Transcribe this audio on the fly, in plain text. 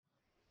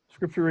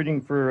Scripture reading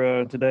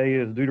for today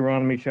is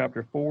Deuteronomy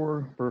chapter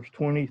 4, verse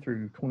 20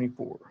 through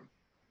 24.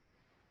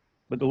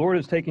 But the Lord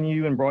has taken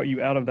you and brought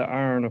you out of the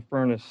iron of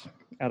furnace,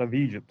 out of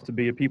Egypt, to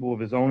be a people of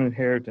his own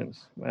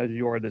inheritance, as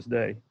you are this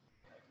day.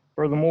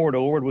 Furthermore, the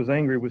Lord was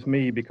angry with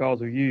me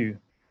because of you,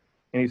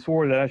 and he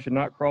swore that I should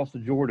not cross the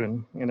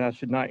Jordan, and I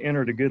should not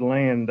enter the good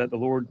land that the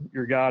Lord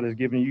your God has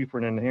given you for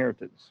an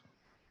inheritance.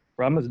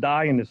 For I must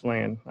die in this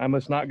land, I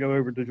must not go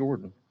over to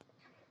Jordan.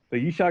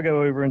 But you shall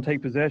go over and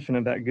take possession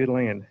of that good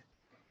land.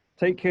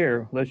 Take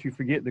care, lest you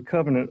forget the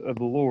covenant of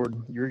the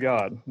Lord your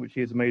God, which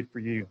he has made for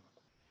you,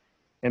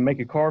 and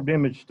make a carved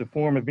image to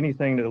form of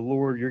anything that the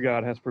Lord your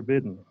God has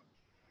forbidden.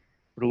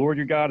 For the Lord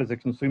your God is a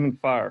consuming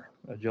fire,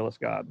 a jealous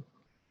God.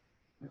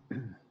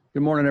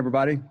 Good morning,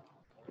 everybody.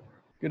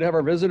 Good to have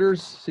our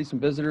visitors, see some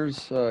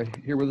visitors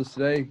here with us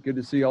today. Good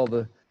to see all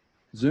the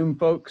Zoom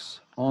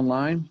folks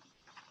online.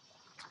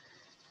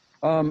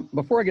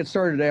 Before I get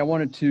started today, I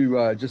wanted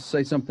to just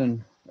say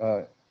something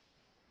kind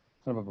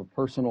of a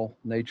personal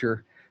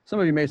nature. Some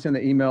of you may have seen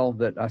the email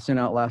that I sent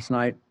out last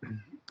night,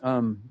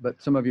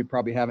 but some of you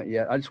probably haven't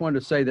yet. I just wanted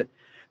to say that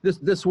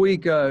this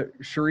week,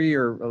 Cherie,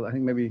 or I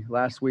think maybe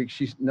last week,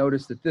 she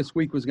noticed that this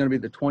week was going to be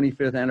the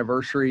 25th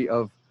anniversary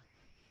of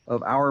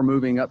our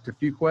moving up to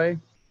Fuquay,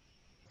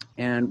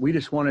 and we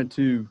just wanted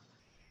to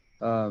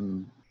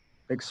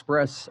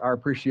express our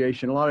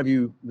appreciation. A lot of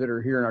you that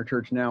are here in our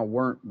church now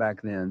weren't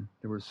back then.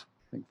 There was,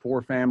 I think,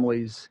 4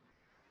 families.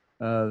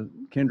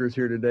 Kendra's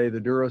here today.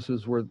 The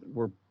Duroses were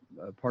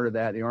part of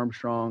that, the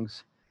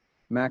Armstrongs,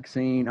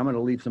 Maxine, I'm going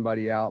to leave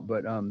somebody out,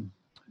 but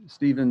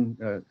Stephen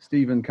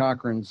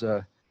Cochran's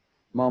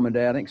mom and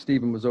dad. I think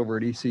Stephen was over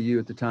at ECU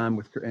at the time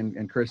with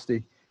and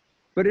Christy.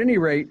 But at any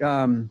rate,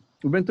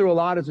 we've been through a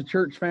lot as a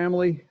church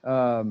family,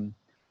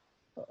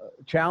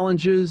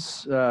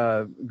 challenges,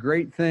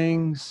 great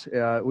things.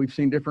 We've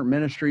seen different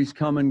ministries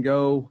come and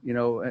go, you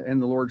know, in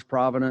the Lord's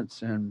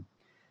providence, and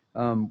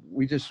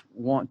we just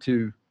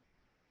wanted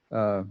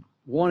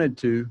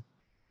to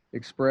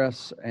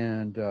express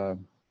and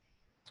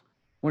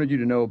wanted you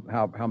to know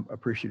how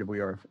appreciative we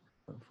are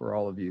for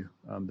all of you.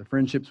 The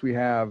friendships we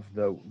have,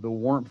 the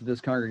warmth of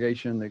this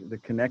congregation, the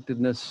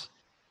connectedness.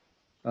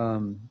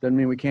 Doesn't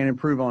mean we can't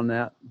improve on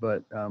that,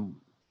 but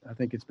I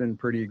think it's been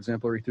pretty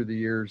exemplary through the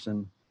years,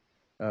 and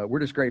we're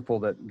just grateful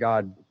that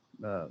God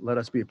let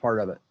us be a part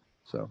of it.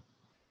 So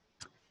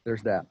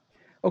there's that.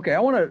 Okay, I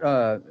want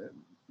to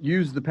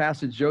use the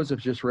passage Joseph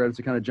just read as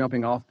a kind of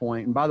jumping off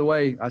point. And by the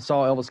way, I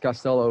saw Elvis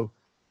Costello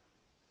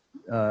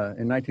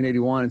in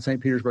 1981 in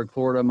St. Petersburg,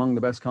 Florida, among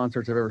the best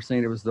concerts I've ever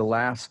seen. It was the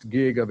last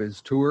gig of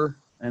his tour,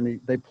 and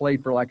they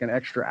played for like an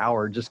extra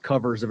hour, just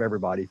covers of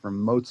everybody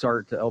from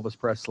Mozart to Elvis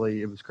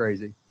Presley. It was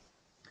crazy.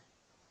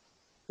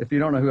 If you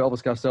don't know who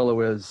Elvis Costello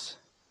is,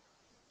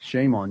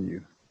 shame on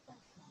you.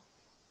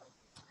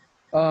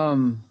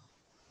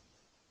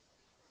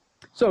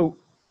 So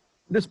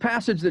this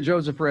passage that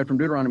Joseph read from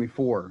Deuteronomy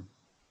 4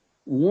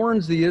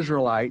 warns the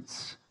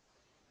Israelites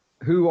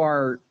who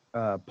are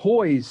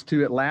poised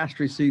to at last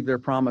receive their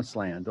promised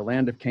land, the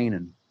land of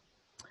Canaan,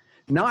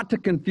 not to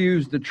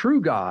confuse the true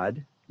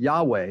God,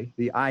 Yahweh,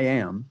 the I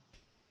Am,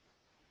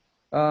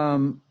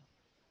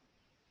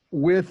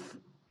 with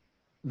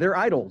their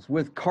idols,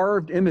 with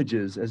carved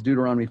images, as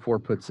Deuteronomy 4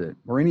 puts it,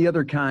 or any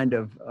other kind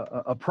of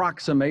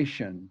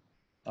approximation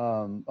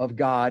of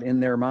God in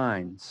their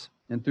minds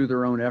and through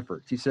their own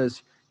efforts. He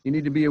says, you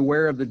need to be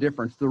aware of the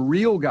difference. The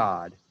real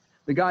God,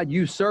 the God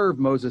you serve,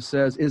 Moses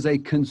says, is a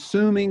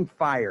consuming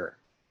fire.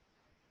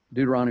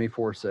 Deuteronomy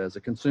 4 says,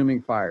 a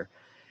consuming fire.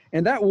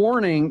 And that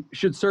warning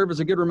should serve as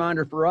a good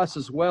reminder for us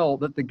as well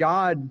that the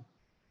God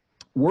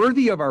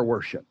worthy of our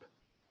worship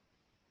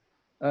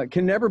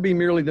can never be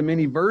merely the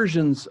many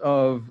versions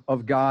of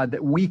God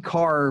that we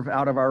carve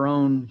out of our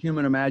own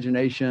human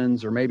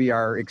imaginations, or maybe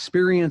our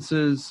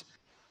experiences,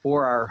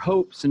 or our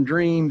hopes and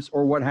dreams,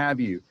 or what have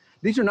you.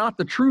 These are not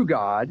the true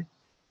God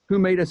who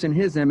made us in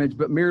his image,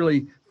 but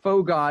merely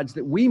faux gods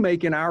that we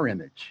make in our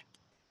image.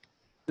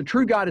 The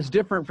true God is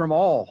different from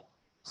all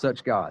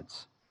such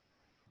gods.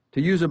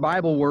 To use a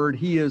Bible word,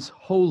 he is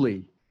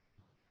holy.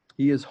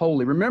 He is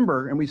holy.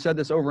 Remember, and we said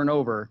this over and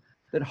over,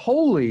 that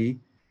holy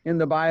in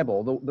the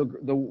Bible,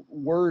 the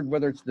word,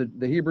 whether it's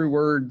the Hebrew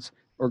words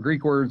or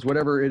Greek words,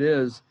 whatever it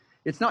is,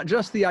 it's not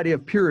just the idea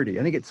of purity.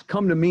 I think it's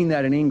come to mean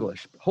that in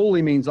English.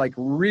 Holy means like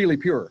really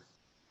pure.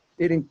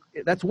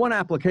 That's one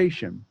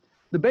application.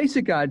 The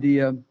basic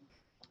idea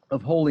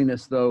of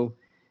holiness, though,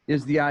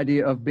 is the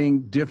idea of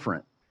being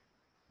different,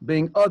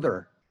 being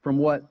other from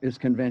what is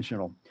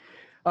conventional.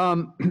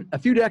 A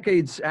few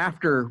decades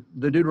after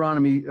the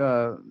Deuteronomy,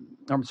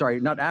 I'm sorry,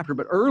 not after,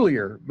 but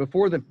earlier,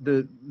 before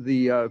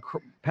the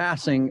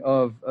passing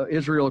of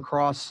Israel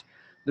across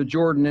the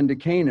Jordan into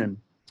Canaan,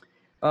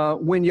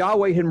 when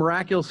Yahweh had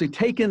miraculously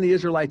taken the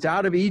Israelites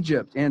out of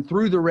Egypt and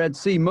through the Red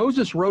Sea,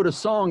 Moses wrote a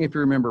song, if you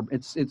remember.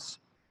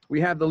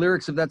 We have the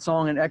lyrics of that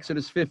song in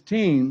Exodus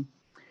 15,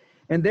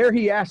 and there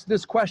he asked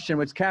this question,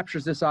 which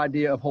captures this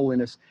idea of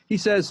holiness. He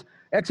says,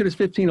 Exodus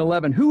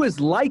 15:11, who is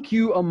like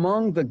you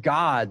among the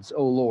gods,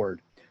 O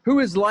Lord, Who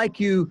is like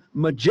you,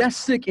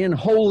 majestic in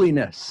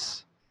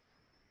holiness,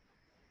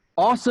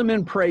 awesome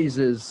in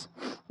praises,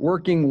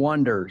 working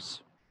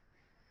wonders?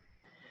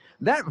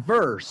 That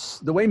verse,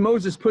 the way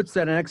Moses puts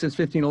that in Exodus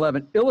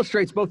 15:11,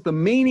 illustrates both the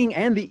meaning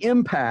and the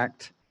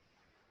impact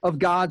of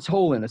God's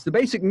holiness. The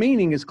basic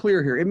meaning is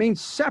clear here. It means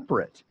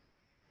separate.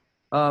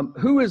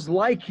 Who is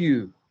like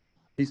you?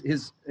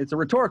 It's a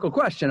rhetorical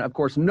question, of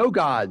course. No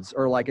gods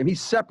are like him.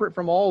 He's separate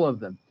from all of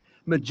them.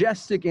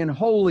 Majestic in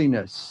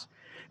holiness.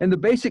 And the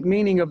basic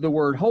meaning of the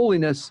word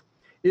holiness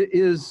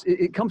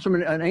it comes from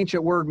an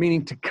ancient word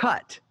meaning to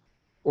cut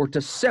or to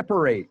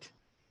separate,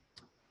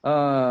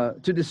 to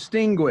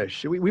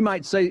distinguish. We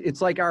might say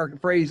it's like our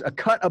phrase, a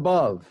cut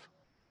above.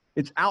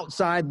 It's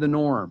outside the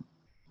norm.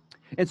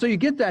 And so you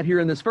get that here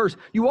in this verse.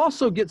 You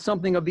also get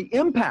something of the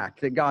impact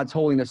that God's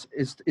holiness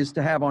is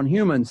to have on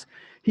humans.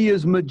 He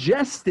is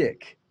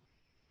majestic.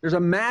 There's a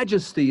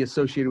majesty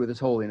associated with his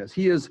holiness.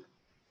 He is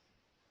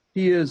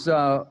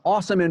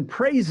awesome in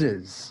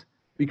praises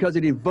because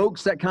it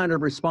evokes that kind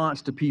of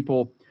response to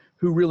people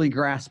who really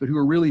grasp it, who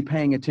are really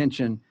paying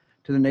attention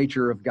to the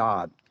nature of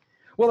God.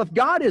 Well, if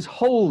God is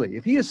holy,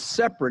 if he is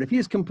separate, if he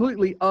is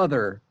completely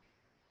other,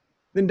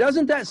 then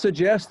doesn't that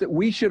suggest that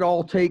we should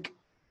all take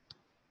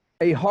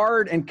a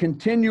hard and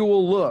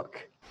continual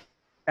look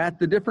at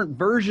the different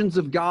versions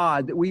of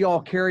God that we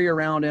all carry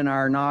around in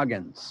our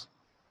noggins?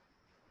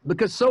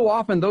 Because so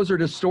often those are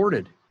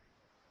distorted.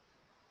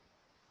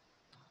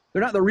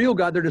 They're not the real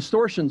God, they're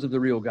distortions of the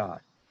real God.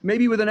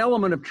 Maybe with an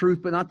element of truth,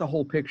 but not the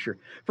whole picture.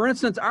 For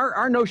instance,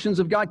 our notions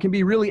of God can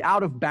be really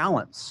out of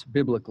balance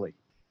biblically,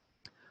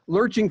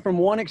 lurching from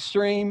one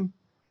extreme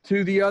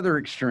to the other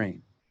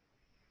extreme.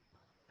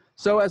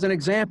 So as an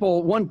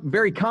example, one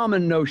very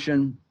common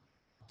notion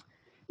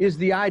is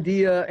the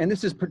idea, and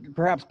this is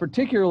perhaps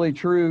particularly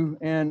true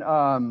in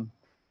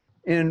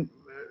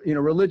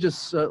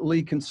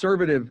religiously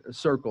conservative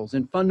circles,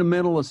 in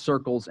fundamentalist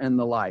circles and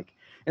the like.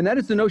 And that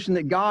is the notion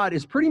that God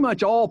is pretty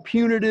much all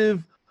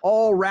punitive,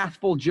 all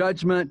wrathful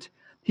judgment.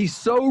 He's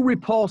so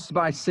repulsed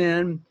by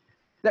sin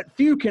that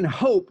few can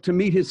hope to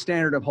meet his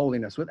standard of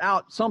holiness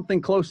without something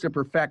close to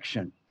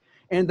perfection.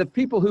 And the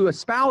people who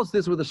espouse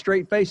this with a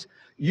straight face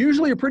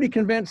usually are pretty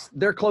convinced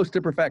they're close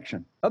to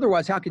perfection.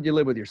 Otherwise, how could you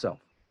live with yourself?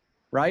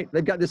 Right?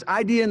 They've got this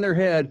idea in their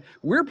head,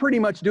 we're pretty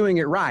much doing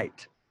it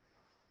right.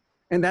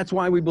 And that's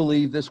why we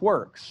believe this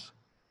works.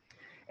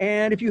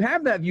 And if you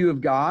have that view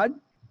of God,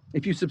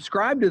 if you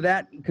subscribe to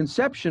that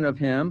conception of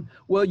him,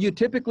 well, you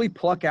typically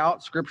pluck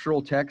out scriptural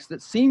texts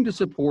that seem to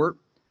support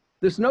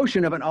this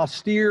notion of an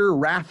austere,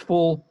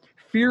 wrathful,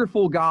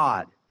 fearful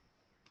God,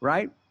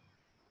 right?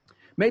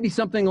 Maybe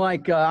something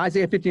like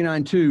Isaiah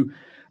 59:2,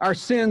 our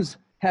sins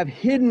have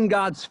hidden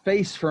God's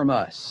face from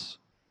us.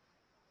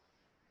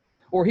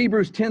 Or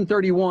Hebrews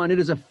 10:31, it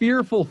is a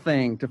fearful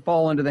thing to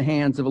fall into the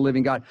hands of a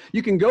living God.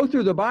 You can go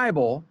through the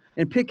Bible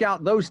and pick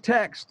out those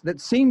texts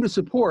that seem to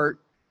support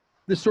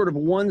this sort of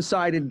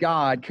one-sided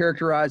God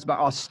characterized by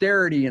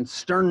austerity and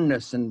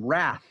sternness and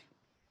wrath.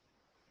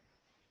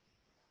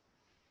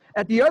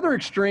 At the other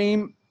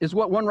extreme is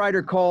what one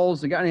writer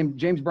calls, a guy named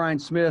James Bryan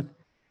Smith,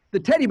 the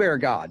teddy bear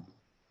God,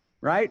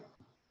 right?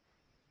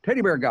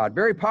 Teddy bear God,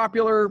 very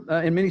popular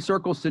in many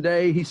circles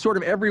today. He's sort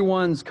of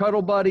everyone's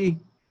cuddle buddy,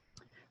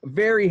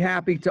 very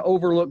happy to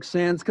overlook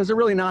sins because they're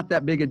really not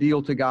that big a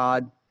deal to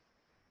God.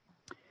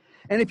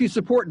 And if you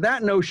support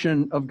that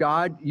notion of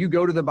God, you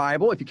go to the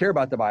Bible, if you care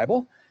about the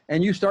Bible,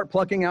 and you start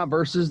plucking out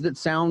verses that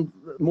sound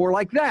more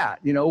like that,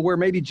 where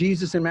maybe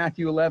Jesus in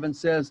Matthew 11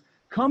 says,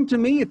 come to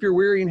me if you're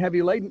weary and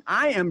heavy laden.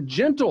 I am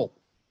gentle.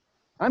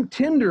 I'm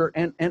tender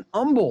and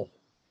humble,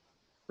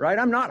 right?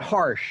 I'm not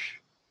harsh.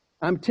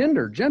 I'm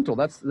tender, gentle.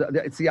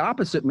 It's the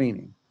opposite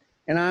meaning.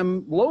 And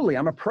I'm lowly.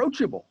 I'm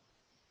approachable,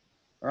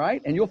 all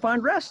right? And you'll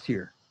find rest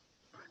here.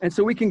 And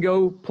so we can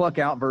go pluck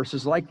out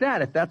verses like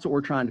that if that's what we're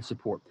trying to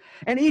support.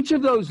 And each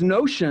of those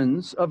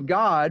notions of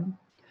God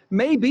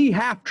may be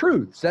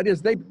half-truths. That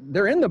is,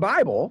 they're in the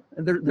Bible,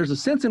 and there's a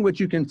sense in which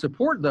you can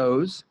support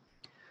those,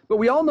 but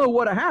we all know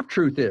what a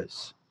half-truth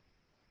is.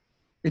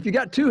 If you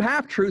got two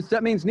half-truths,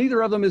 that means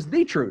neither of them is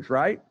the truth,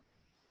 right?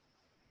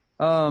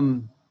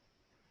 And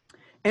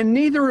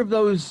neither of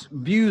those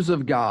views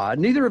of God,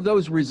 neither of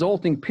those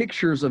resulting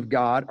pictures of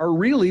God are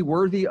really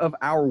worthy of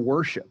our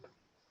worship.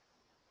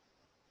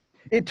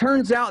 It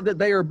turns out that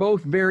they are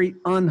both very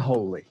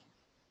unholy.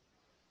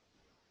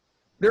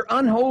 They're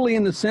unholy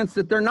in the sense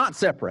that they're not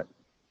separate.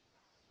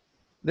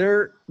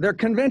 They're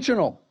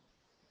conventional.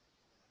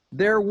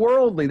 They're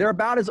worldly. They're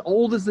about as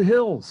old as the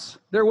hills.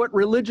 They're what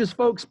religious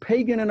folks,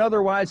 pagan and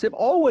otherwise, have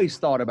always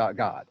thought about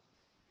God.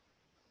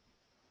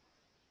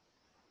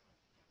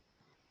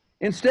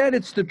 Instead,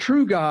 it's the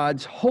true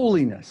God's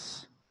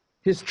holiness,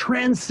 his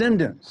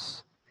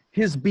transcendence,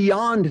 his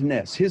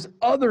beyondness, his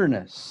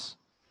otherness,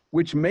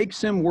 which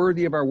makes him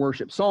worthy of our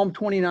worship. Psalm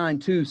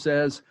 29:2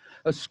 says,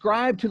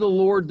 ascribe to the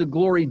Lord the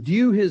glory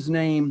due his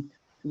name.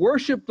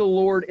 Worship the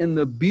Lord in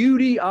the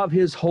beauty of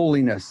his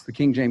holiness, the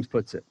King James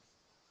puts it.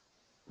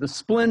 The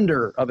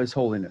splendor of his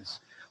holiness.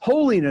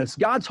 Holiness,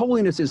 God's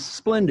holiness is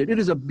splendid. It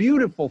is a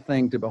beautiful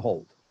thing to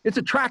behold. It's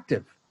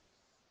attractive.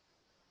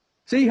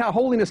 See how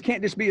holiness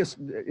can't just be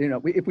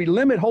if we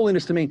limit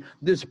holiness to mean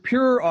this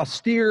pure,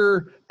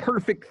 austere,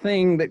 perfect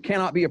thing that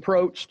cannot be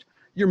approached,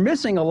 you're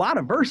missing a lot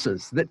of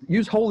verses that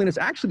use holiness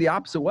actually the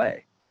opposite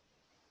way.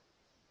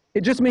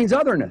 It just means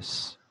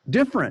otherness,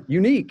 different,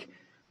 unique.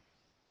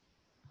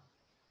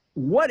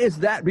 What is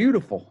that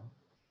beautiful?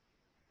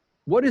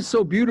 What is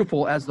so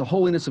beautiful as the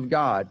holiness of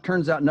God?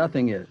 Turns out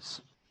nothing is.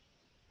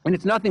 And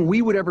it's nothing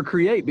we would ever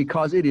create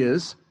because it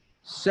is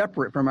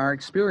separate from our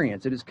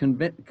experience. It is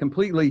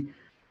completely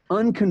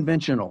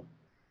unconventional.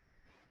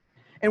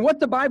 And what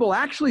the Bible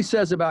actually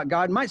says about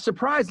God might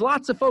surprise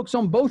lots of folks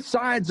on both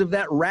sides of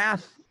that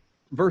wrath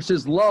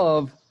versus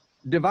love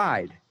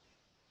divide.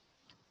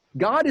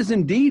 God is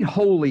indeed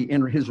holy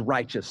in his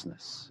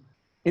righteousness,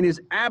 in his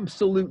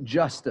absolute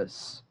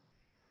justice.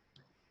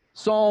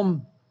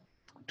 Psalm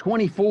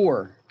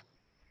 24,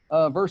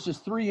 verses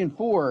 3 and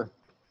 4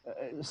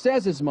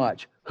 says as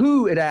much.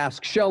 Who, it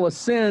asks, shall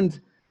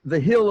ascend the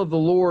hill of the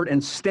Lord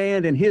and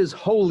stand in his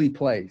holy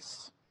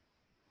place?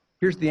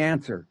 Here's the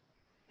answer.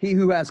 He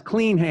who has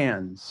clean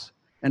hands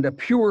and a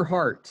pure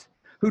heart,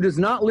 who does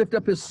not lift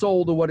up his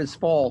soul to what is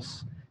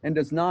false and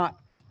does not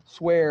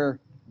swear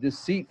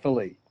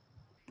deceitfully.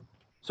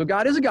 So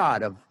God is a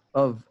God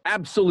of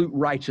absolute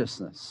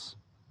righteousness,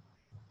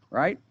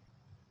 right?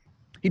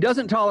 He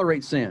doesn't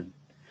tolerate sin.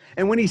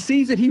 And when he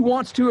sees it, he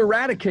wants to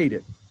eradicate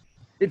it.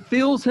 It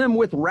fills him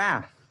with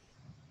wrath.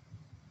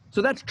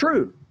 So that's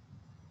true.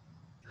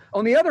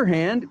 On the other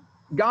hand,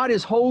 God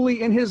is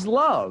holy in his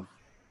love.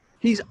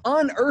 He's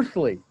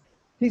unearthly.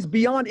 He's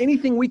beyond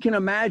anything we can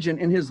imagine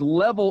in his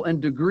level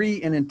and degree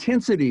and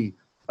intensity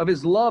of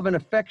his love and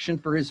affection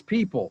for his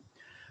people.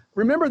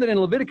 Remember that in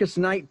Leviticus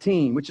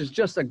 19, which is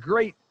just a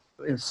great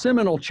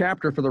seminal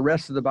chapter for the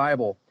rest of the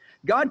Bible,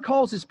 God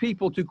calls his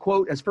people to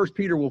quote, as 1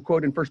 Peter will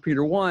quote in 1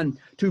 Peter 1,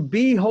 to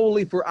be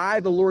holy for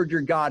I, the Lord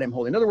your God, am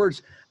holy. In other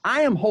words,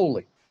 I am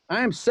holy. I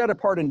am set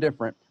apart and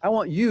different. I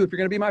want you, if you're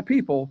going to be my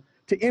people,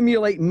 to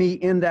emulate me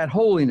in that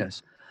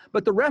holiness.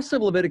 But the rest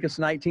of Leviticus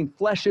 19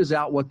 fleshes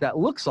out what that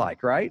looks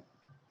like, right?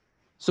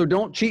 So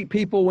don't cheat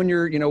people when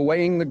you're,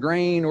 weighing the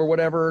grain or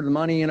whatever, the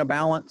money in a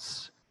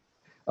balance.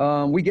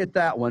 We get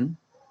that one.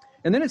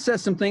 And then it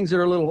says some things that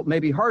are a little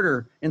maybe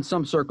harder in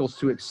some circles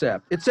to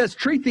accept. It says,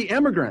 treat the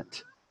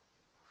immigrant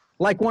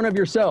like one of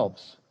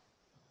yourselves.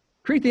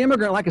 Treat the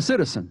immigrant like a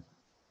citizen.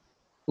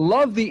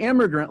 Love the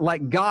immigrant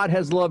like God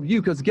has loved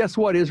you, because guess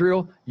what,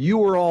 Israel?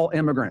 You are all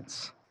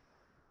immigrants.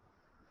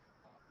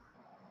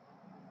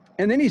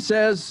 And then he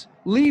says,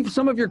 leave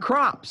some of your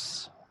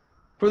crops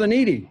for the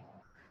needy.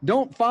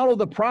 Don't follow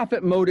the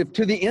profit motive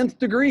to the nth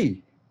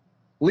degree.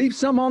 Leave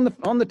some on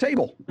the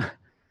table.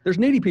 There's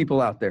needy people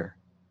out there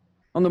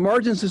on the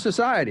margins of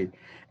society.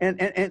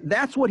 And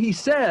that's what he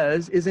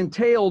says is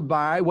entailed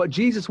by what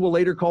Jesus will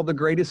later call the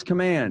greatest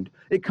command.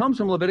 It comes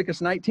from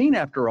Leviticus 19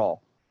 after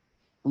all.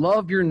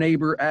 Love your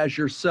neighbor as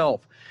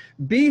yourself.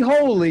 Be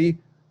holy,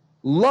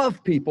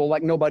 love people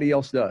like nobody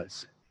else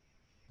does.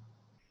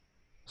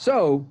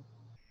 So,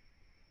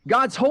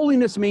 God's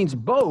holiness means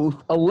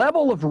both a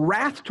level of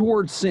wrath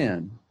towards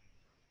sin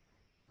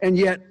and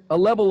yet a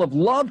level of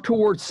love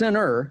towards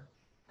sinner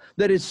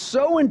that is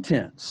so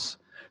intense,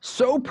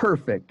 so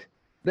perfect,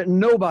 that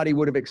nobody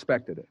would have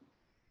expected it.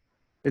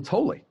 It's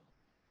holy.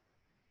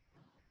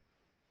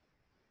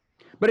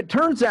 But it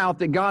turns out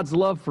that God's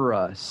love for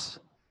us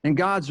and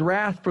God's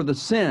wrath for the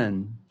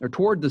sin, or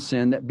toward the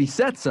sin that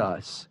besets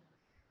us,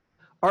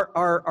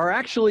 are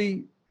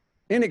actually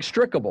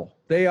inextricable.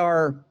 They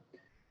are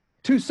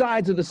two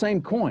sides of the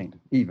same coin,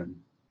 even.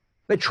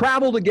 They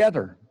travel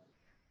together.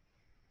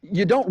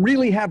 You don't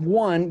really have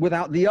one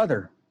without the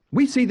other.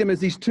 We see them as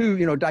these two,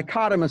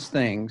 dichotomous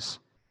things.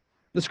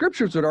 The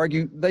scriptures would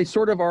argue they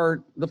sort of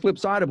are the flip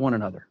side of one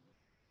another,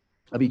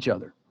 of each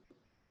other.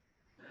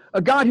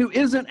 A God who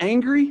isn't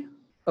angry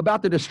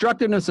about the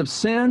destructiveness of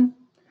sin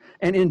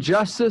and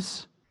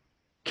injustice,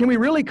 can we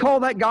really call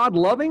that God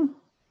loving?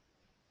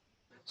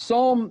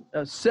 Psalm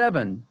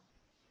 7,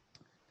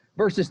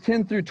 verses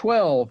 10 through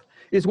 12,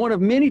 is one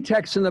of many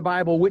texts in the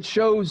Bible which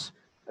shows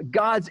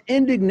God's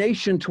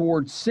indignation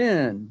towards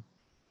sin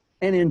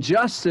and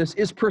injustice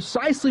is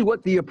precisely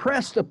what the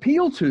oppressed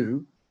appeal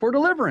to for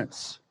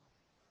deliverance.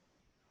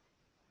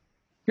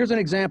 Here's an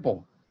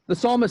example. The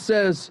psalmist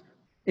says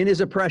in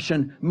his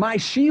oppression, my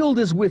shield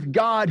is with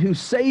God who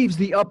saves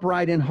the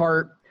upright in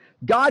heart.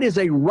 God is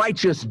a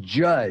righteous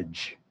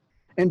judge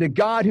and a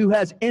God who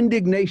has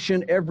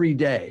indignation every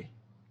day.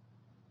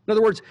 In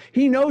other words,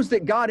 he knows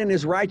that God in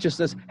his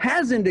righteousness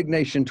has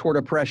indignation toward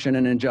oppression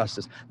and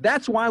injustice.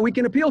 That's why we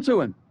can appeal to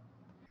him.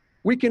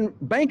 We can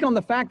bank on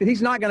the fact that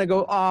he's not going to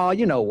go, oh,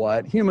 you know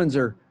what?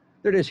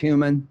 They're just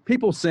human.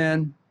 People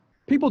sin.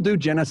 People do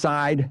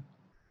genocide.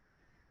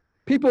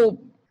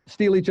 People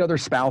steal each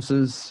other's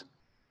spouses.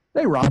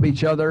 They rob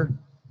each other.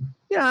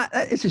 Yeah,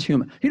 it's just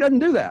human. He doesn't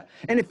do that.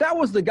 And if that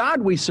was the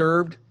God we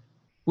served,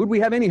 would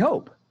we have any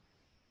hope?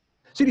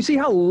 So do you see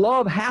how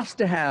love has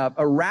to have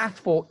a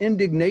wrathful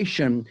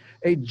indignation,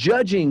 a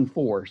judging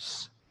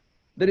force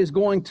that is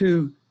going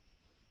to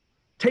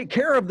take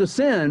care of the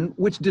sin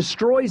which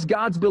destroys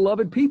God's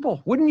beloved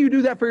people. Wouldn't you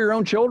do that for your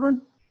own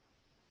children?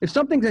 If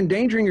something's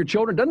endangering your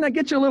children, doesn't that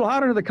get you a little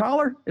hot under the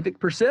collar if it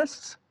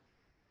persists?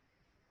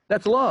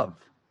 That's love.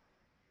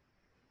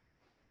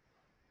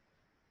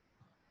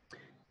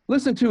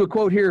 Listen to a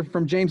quote here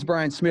from James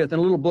Bryan Smith in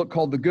a little book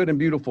called The Good and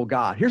Beautiful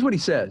God. Here's what he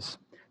says.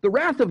 The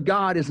wrath of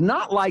God is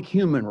not like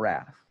human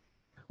wrath,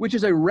 which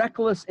is a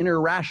reckless and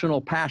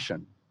irrational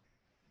passion.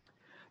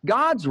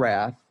 God's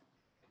wrath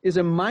is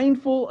a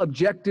mindful,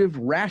 objective,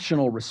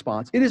 rational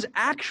response. It is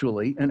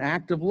actually an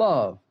act of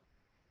love.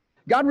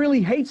 God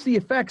really hates the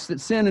effects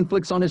that sin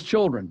inflicts on his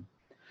children.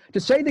 To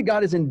say that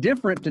God is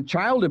indifferent to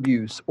child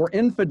abuse or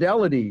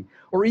infidelity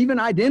or even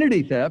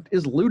identity theft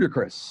is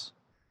ludicrous.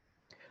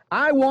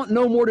 I want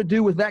no more to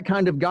do with that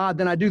kind of God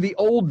than I do the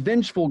old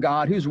vengeful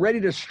God who's ready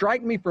to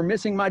strike me for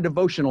missing my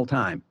devotional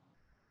time.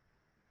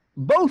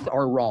 Both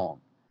are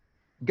wrong.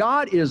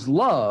 God is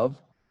love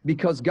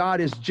because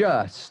God is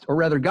just, or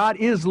rather, God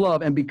is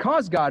love, and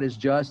because God is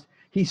just,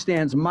 he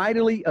stands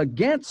mightily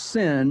against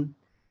sin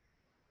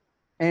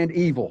and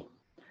evil.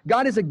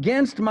 God is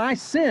against my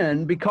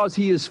sin because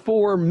he is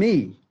for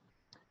me.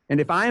 And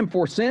if I am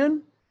for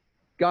sin,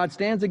 God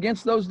stands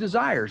against those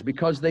desires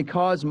because they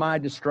cause my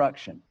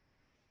destruction.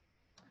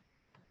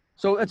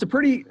 So that's a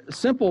pretty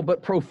simple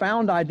but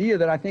profound idea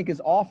that I think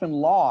is often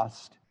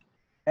lost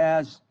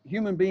as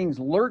human beings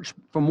lurch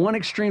from one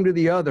extreme to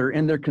the other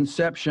in their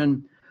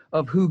conception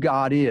of who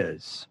God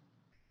is.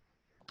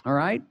 All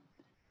right?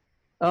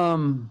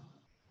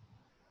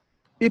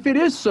 If it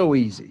is so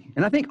easy,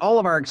 and I think all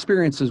of our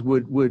experiences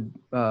would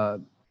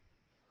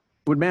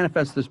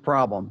manifest this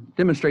problem,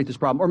 demonstrate this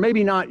problem, or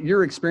maybe not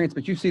your experience,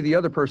 but you see the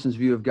other person's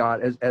view of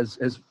God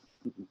as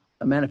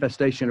a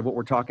manifestation of what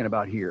we're talking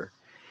about here.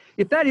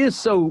 If that is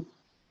so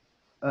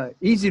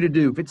easy to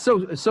do, if it's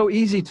so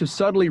easy to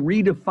subtly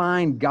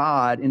redefine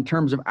God in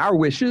terms of our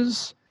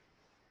wishes,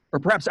 or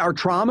perhaps our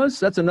traumas,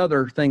 that's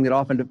another thing that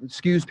often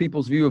skews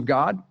people's view of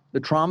God, the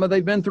trauma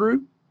they've been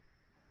through,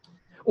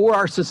 or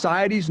our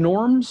society's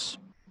norms,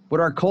 what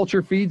our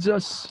culture feeds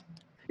us.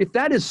 If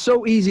that is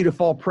so easy to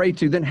fall prey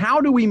to, then how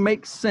do we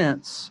make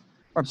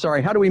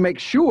how do we make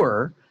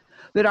sure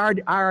that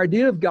our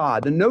idea of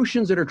God, the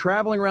notions that are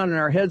traveling around in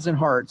our heads and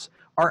hearts,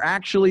 are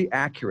actually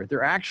accurate?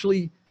 They're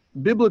actually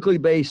biblically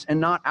based and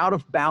not out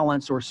of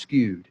balance or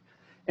skewed.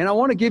 And I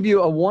want to give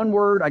you a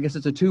one-word, I guess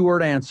it's a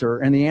two-word answer,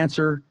 and the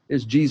answer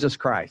is Jesus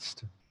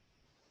Christ.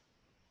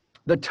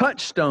 The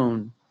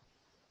touchstone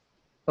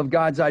of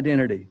God's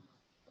identity.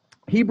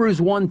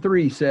 Hebrews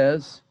 1:3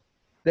 says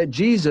that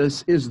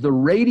Jesus is the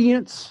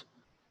radiance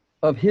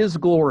of his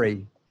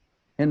glory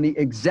and the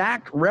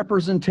exact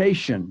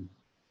representation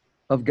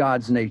of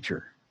God's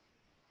nature.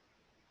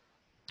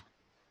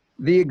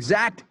 The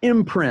exact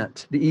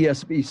imprint, the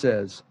ESV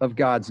says, of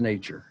God's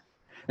nature.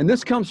 And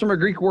this comes from a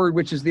Greek word,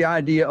 which is the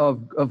idea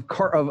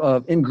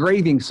of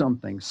engraving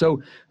something.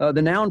 So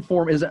the noun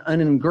form is an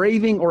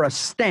engraving or a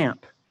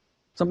stamp,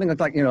 something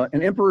like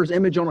an emperor's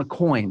image on a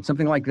coin,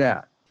 something like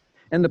that.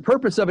 And the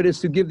purpose of it is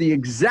to give the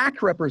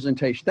exact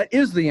representation. That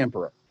is the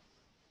emperor.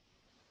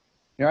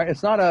 All right?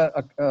 It's not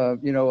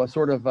a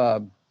sort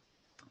of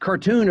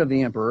cartoon of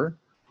the emperor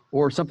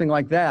or something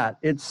like that.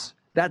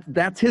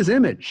 That's his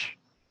image.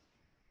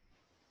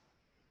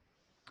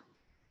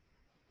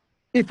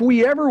 If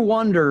we ever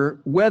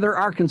wonder whether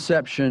our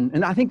conception,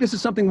 and I think this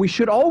is something we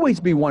should always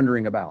be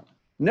wondering about,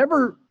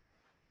 never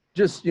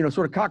just,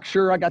 sort of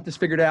cocksure, I got this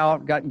figured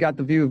out, got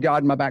the view of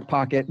God in my back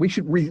pocket. We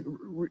should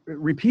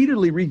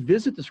repeatedly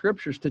revisit the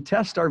scriptures to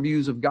test our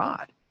views of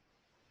God,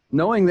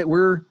 knowing that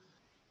we're,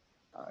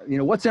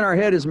 what's in our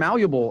head is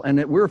malleable and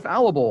that we're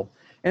fallible.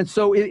 And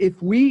so if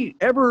we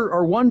ever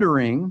are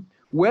wondering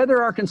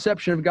whether our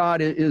conception of God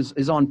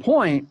is on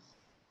point,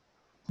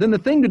 then the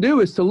thing to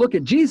do is to look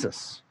at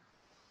Jesus.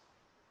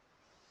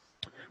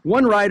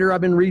 One writer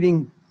I've been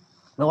reading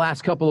the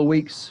last couple of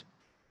weeks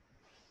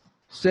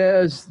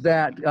says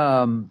that,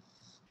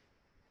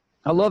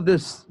 I love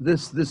this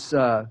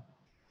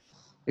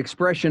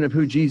expression of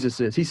who Jesus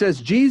is. He says,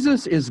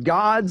 Jesus is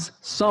God's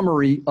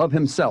summary of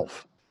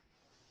himself.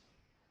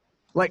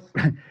 Like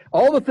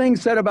all the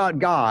things said about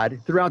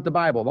God throughout the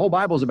Bible, the whole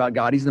Bible is about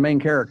God. He's the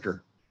main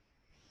character,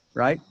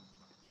 right?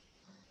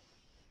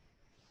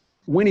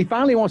 When he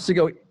finally wants to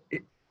go,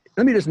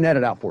 let me just net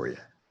it out for you.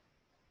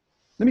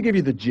 Let me give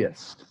you the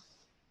gist,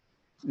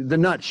 the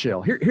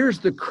nutshell. Here's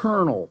the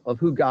kernel of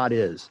who God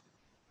is.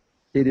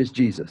 It is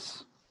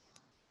Jesus.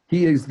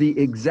 He is the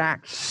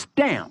exact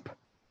stamp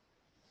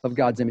of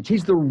God's image.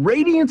 He's the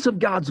radiance of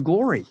God's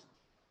glory.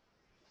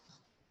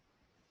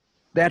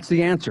 That's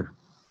the answer.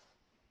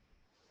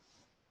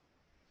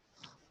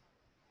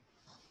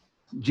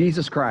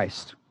 Jesus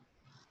Christ.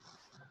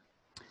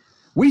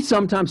 We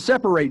sometimes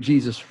separate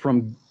Jesus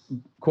from,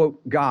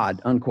 quote,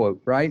 God,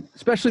 unquote, right?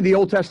 Especially the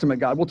Old Testament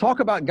God. We'll talk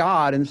about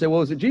God and say,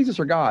 well, is it Jesus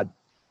or God?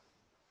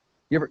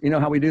 You know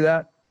how we do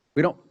that?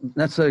 We don't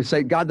necessarily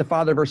say God the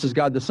Father versus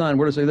God the Son.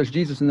 We're to say there's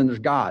Jesus and then there's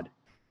God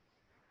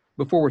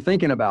before we're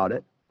thinking about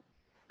it.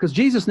 Because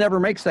Jesus never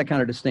makes that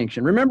kind of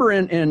distinction. Remember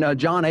in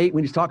John 8,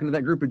 when he's talking to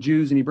that group of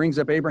Jews and he brings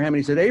up Abraham and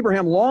he said,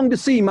 Abraham longed to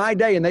see my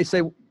day. And they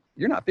say,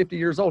 you're not 50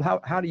 years old.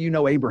 How do you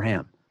know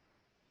Abraham?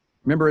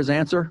 Remember his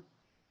answer?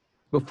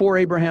 Before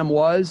Abraham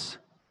was,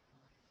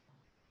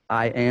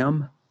 I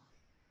am.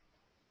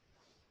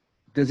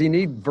 Does he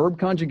need verb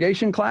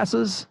conjugation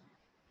classes?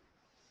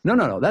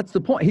 No. That's the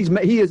point.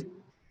 He is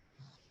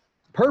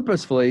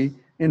purposefully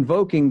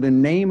invoking the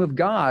name of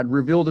God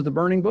revealed at the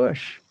burning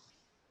bush.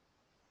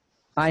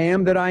 I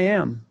am that I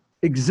am.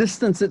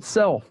 Existence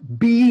itself,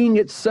 being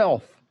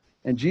itself.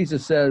 And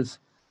Jesus says,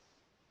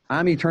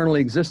 I'm eternally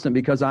existent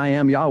because I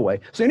am Yahweh.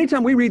 So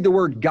anytime we read the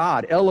word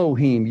God,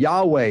 Elohim,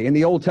 Yahweh in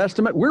the Old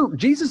Testament,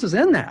 Jesus is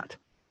in that.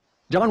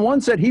 John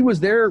 1 said he was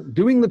there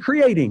doing the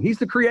creating. He's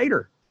the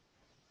creator,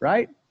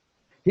 right?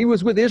 He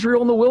was with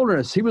Israel in the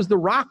wilderness. He was the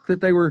rock that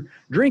they were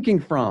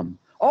drinking from.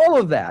 All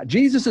of that.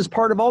 Jesus is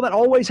part of all that,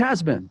 always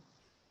has been,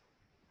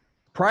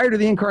 prior to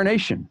the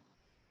incarnation.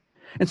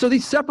 And so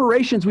these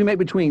separations we make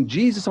between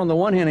Jesus on the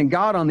one hand and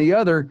God on the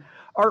other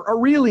are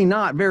really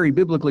not very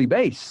biblically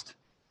based.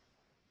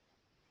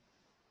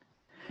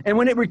 And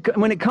when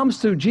it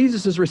comes to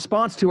Jesus'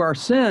 response to our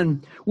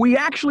sin, we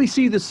actually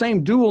see the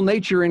same dual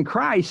nature in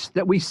Christ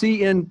that we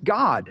see in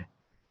God.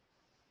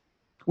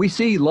 We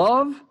see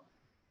love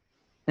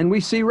and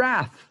we see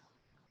wrath.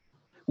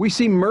 We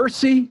see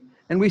mercy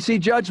and we see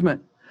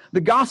judgment. The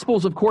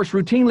Gospels, of course,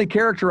 routinely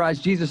characterize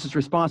Jesus'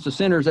 response to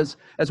sinners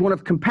as one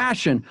of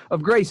compassion,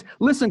 of grace.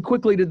 Listen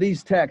quickly to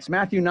these texts.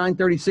 Matthew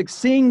 9:36,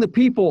 seeing the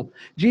people,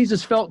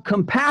 Jesus felt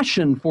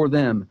compassion for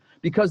them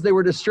because they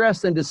were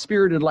distressed and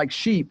dispirited like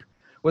sheep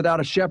without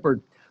a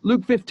shepherd.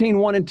 Luke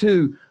 15:1 and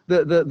 2,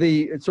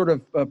 the sort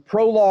of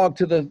prologue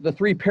to the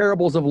three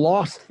parables of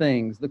lost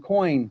things, the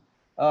coin,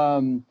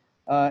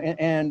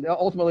 and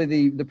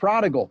ultimately the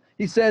prodigal.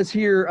 He says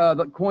here,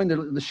 the coin,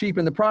 the sheep,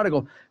 and the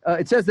prodigal.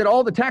 It says that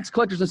all the tax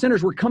collectors and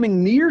sinners were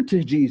coming near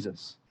to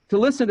Jesus to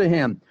listen to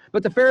him.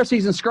 But the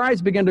Pharisees and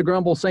scribes began to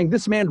grumble, saying,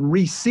 this man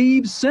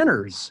receives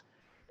sinners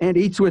and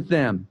eats with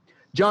them.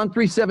 John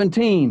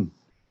 3:17,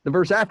 the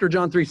verse after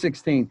John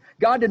 3:16.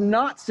 God did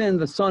not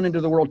send the Son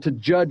into the world to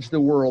judge the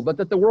world, but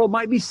that the world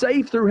might be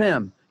saved through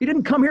him. He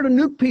didn't come here to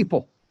nuke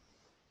people.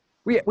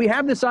 We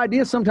have this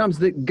idea sometimes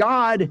that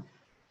God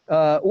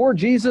or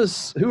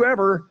Jesus,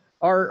 whoever,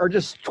 are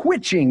just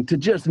twitching to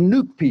just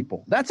nuke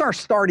people. That's our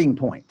starting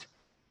point.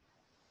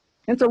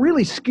 And it's a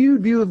really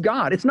skewed view of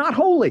God. It's not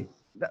holy.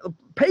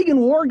 Pagan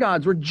war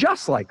gods were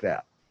just like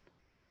that.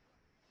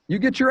 You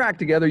get your act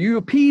together, you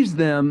appease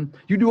them,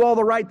 you do all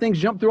the right things,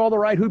 jump through all the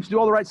right hoops, do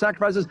all the right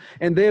sacrifices,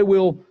 and they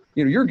will,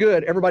 you're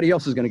good, everybody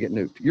else is going to get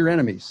nuked. Your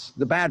enemies,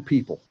 the bad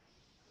people.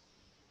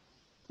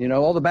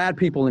 All the bad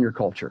people in your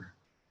culture.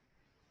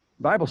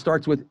 The Bible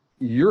starts with,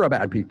 you're a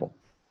bad people.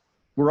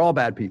 We're all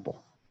bad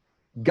people.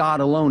 God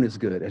alone is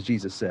good, as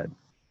Jesus said.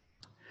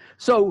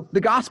 So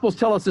the Gospels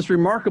tell us this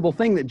remarkable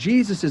thing that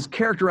Jesus is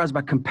characterized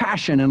by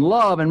compassion and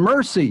love and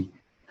mercy.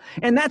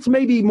 And that's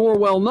maybe more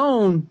well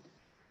known,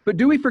 but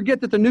do we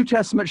forget that the New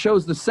Testament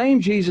shows the same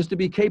Jesus to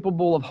be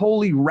capable of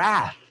holy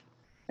wrath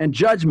and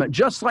judgment,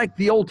 just like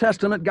the Old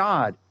Testament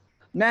God?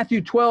 Matthew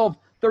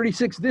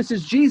 12:36, this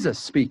is Jesus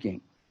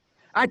speaking.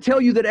 I tell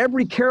you that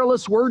every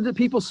careless word that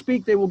people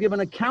speak, they will give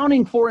an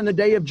accounting for in the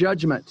day of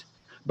judgment.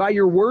 By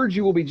your words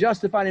you will be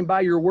justified, and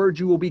by your words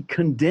you will be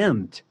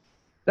condemned.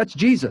 That's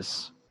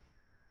Jesus.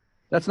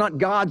 That's not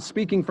God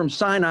speaking from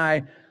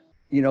Sinai,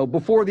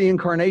 before the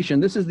incarnation.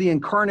 This is the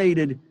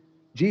incarnated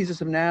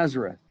Jesus of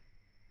Nazareth.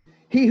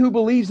 He who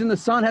believes in the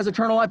Son has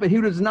eternal life, but he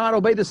who does not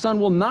obey the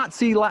Son will not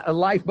see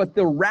life, but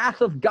the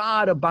wrath of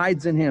God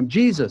abides in him.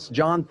 Jesus,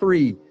 John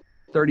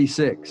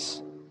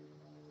 3:36.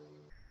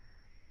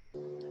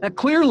 Now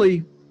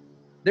clearly,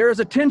 there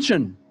is a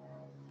tension.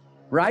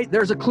 Right?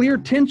 There's a clear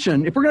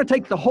tension. If we're going to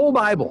take the whole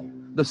Bible,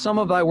 the sum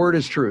of thy word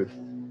is truth.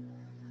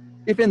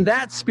 If in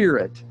that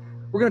spirit,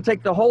 we're going to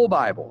take the whole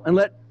Bible and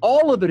let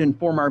all of it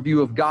inform our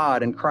view of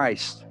God and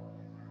Christ,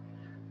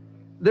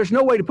 there's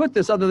no way to put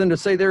this other than to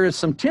say there is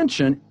some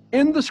tension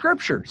in the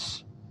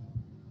Scriptures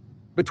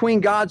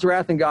between God's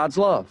wrath and God's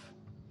love.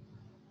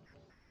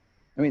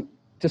 I mean,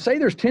 to say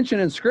there's tension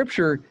in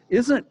Scripture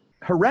isn't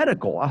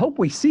heretical. I hope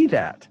we see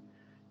that.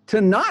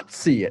 To not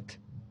see it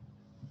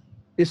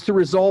is to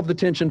resolve the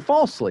tension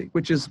falsely,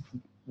 which is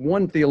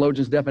one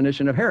theologian's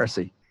definition of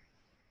heresy.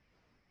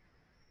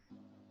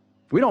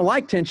 We don't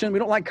like tension. We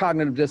don't like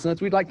cognitive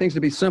dissonance. We'd like things to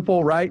be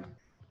simple, right?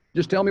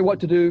 Just tell me what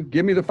to do.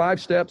 Give me the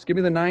 5 steps. Give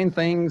me the 9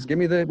 things.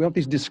 We want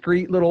these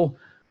discrete little,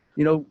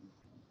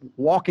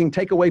 walking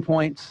takeaway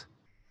points.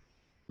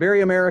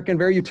 Very American,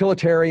 very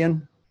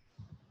utilitarian.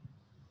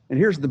 And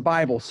here's the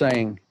Bible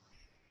saying,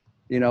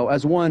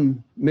 as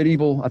one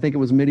medieval, I think it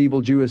was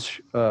medieval Jewish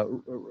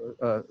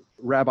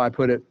rabbi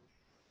put it,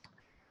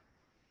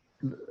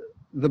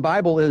 the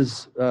Bible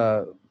is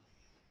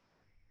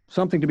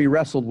something to be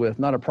wrestled with,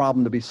 not a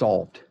problem to be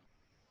solved.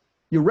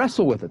 You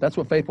wrestle with it. That's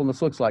what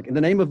faithfulness looks like. In the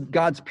name of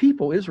God's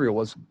people, Israel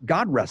was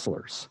God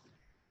wrestlers.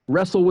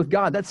 Wrestle with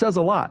God. That says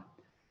a lot.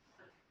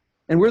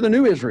 And we're the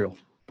new Israel.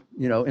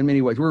 in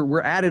many ways.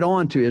 We're added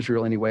on to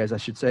Israel anyway, as I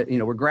should say.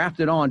 We're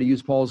grafted on, to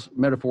use Paul's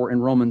metaphor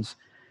in Romans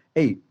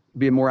 8,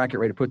 be a more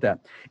accurate way to put that.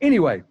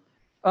 Anyway,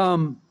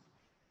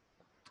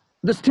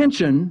 this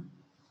tension,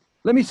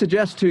 let me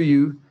suggest to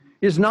you,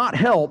 is not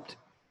helped,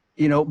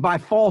 by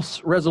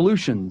false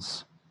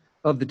resolutions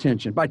of the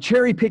tension, by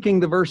cherry picking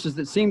the verses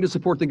that seem to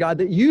support the God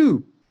that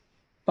you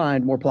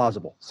find more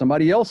plausible.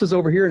 Somebody else is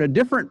over here in a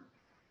different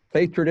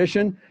faith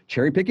tradition,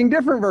 cherry picking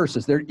different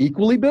verses. They're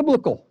equally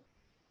biblical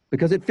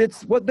because it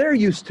fits what they're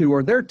used to,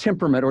 or their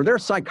temperament, or their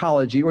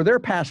psychology, or their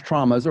past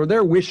traumas, or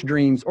their wish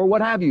dreams, or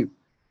what have you.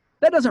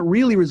 That doesn't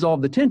really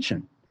resolve the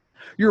tension.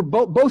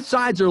 Both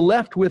sides are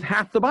left with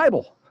half the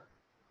Bible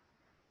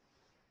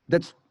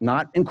that's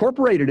not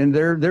incorporated in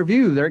their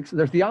view,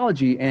 their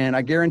theology, and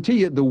I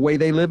guarantee you the way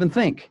they live and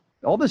think.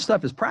 All this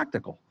stuff is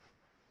practical.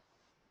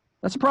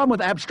 That's the problem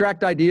with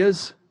abstract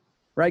ideas,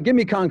 right? Give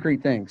me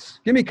concrete things.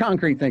 Give me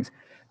concrete things.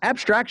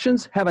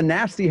 Abstractions have a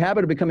nasty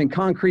habit of becoming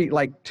concrete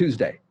like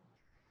Tuesday.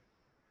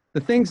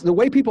 The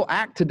way people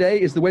act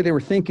today is the way they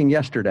were thinking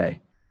yesterday,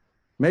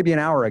 maybe an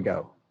hour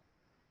ago,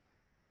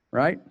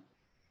 right?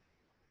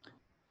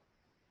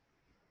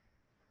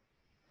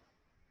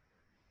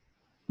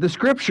 The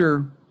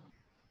scripture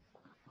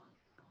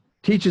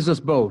teaches us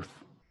both.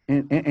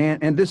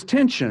 And this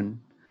tension,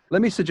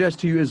 let me suggest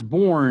to you, is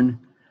born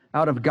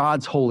out of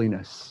God's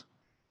holiness.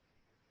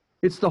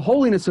 It's the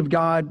holiness of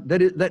God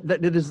that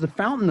is the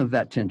fountain of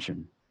that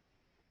tension.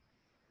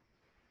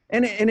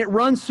 And it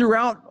runs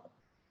throughout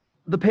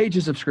the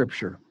pages of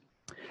Scripture.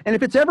 And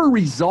if it's ever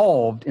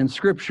resolved in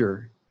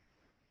Scripture,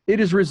 it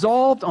is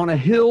resolved on a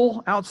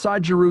hill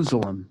outside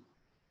Jerusalem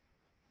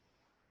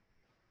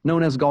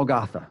known as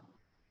Golgotha,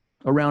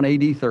 around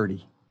AD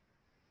 30.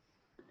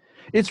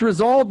 It's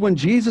resolved when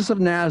Jesus of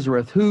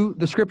Nazareth, who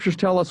the Scriptures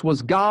tell us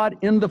was God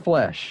in the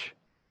flesh,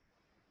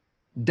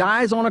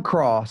 dies on a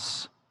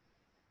cross,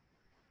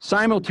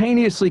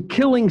 simultaneously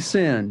killing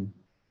sin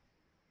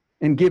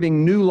and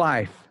giving new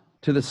life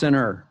to the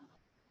sinner.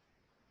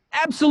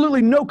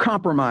 Absolutely no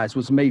compromise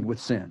was made with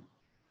sin.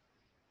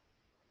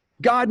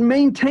 God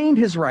maintained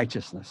his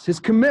righteousness, his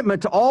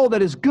commitment to all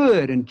that is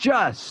good and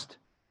just.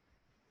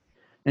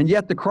 And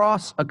yet the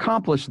cross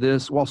accomplished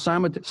this while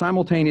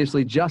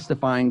simultaneously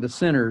justifying the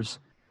sinners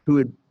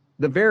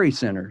the very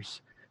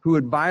sinners who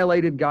had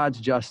violated God's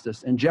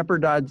justice and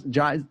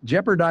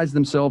jeopardized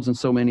themselves and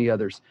so many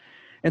others.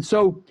 And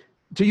so,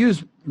 to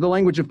use the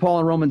language of Paul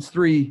in Romans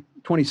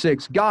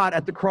 3:26, God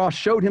at the cross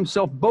showed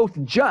himself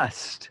both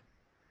just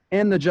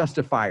and the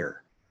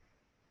justifier.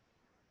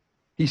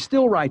 He's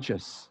still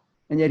righteous,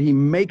 and yet he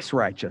makes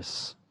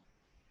righteous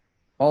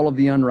all of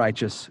the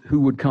unrighteous who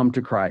would come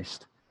to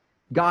Christ.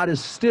 God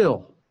is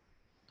still,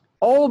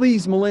 all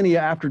these millennia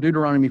after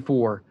Deuteronomy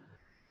 4,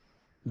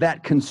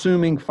 that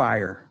consuming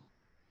fire.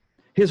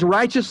 His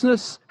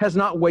righteousness has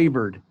not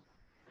wavered.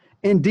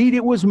 Indeed,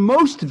 it was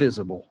most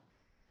visible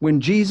when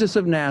Jesus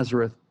of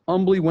Nazareth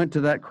humbly went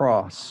to that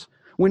cross,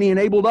 when he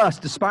enabled us,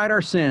 despite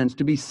our sins,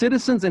 to be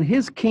citizens in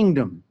his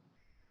kingdom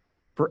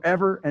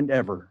forever and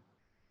ever,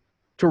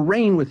 to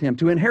reign with him,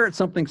 to inherit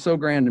something so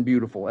grand and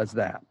beautiful as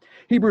that.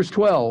 Hebrews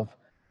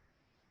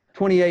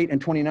 12:28 and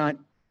 29,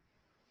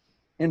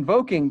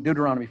 invoking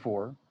Deuteronomy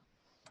 4,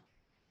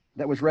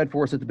 that was read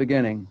for us at the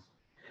beginning,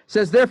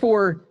 says,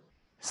 therefore,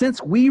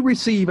 since we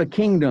receive a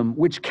kingdom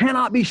which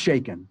cannot be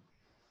shaken,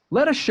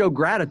 let us show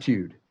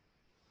gratitude,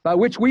 by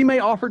which we may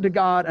offer to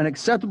God an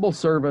acceptable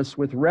service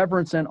with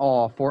reverence and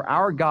awe, for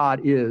our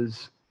God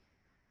is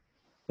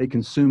a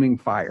consuming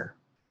fire.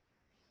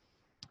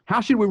 How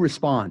should we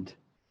respond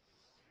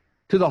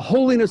to the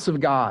holiness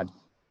of God,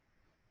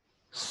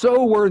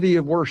 so worthy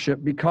of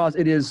worship because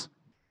it is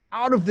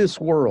out of this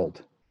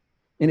world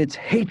in its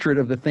hatred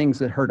of the things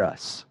that hurt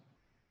us?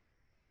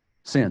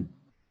 Sin,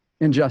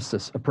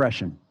 injustice,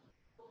 oppression,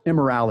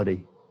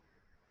 immorality.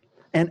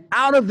 And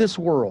out of this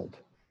world,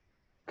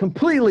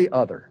 completely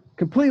other,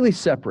 completely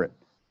separate,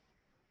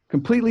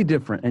 completely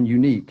different and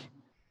unique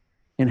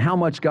in how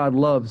much God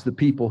loves the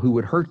people who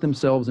would hurt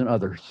themselves and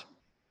others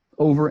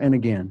over and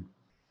again.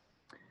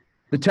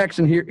 The text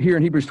here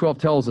in Hebrews 12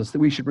 tells us that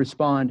we should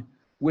respond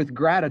with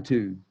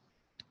gratitude.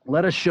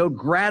 Let us show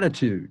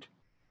gratitude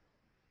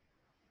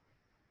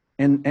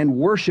and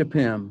worship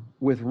him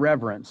with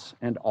reverence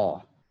and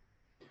awe.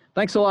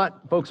 Thanks a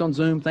lot, folks on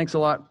Zoom. Thanks a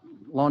lot,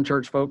 Lawn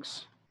Church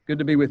folks. Good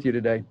to be with you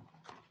today.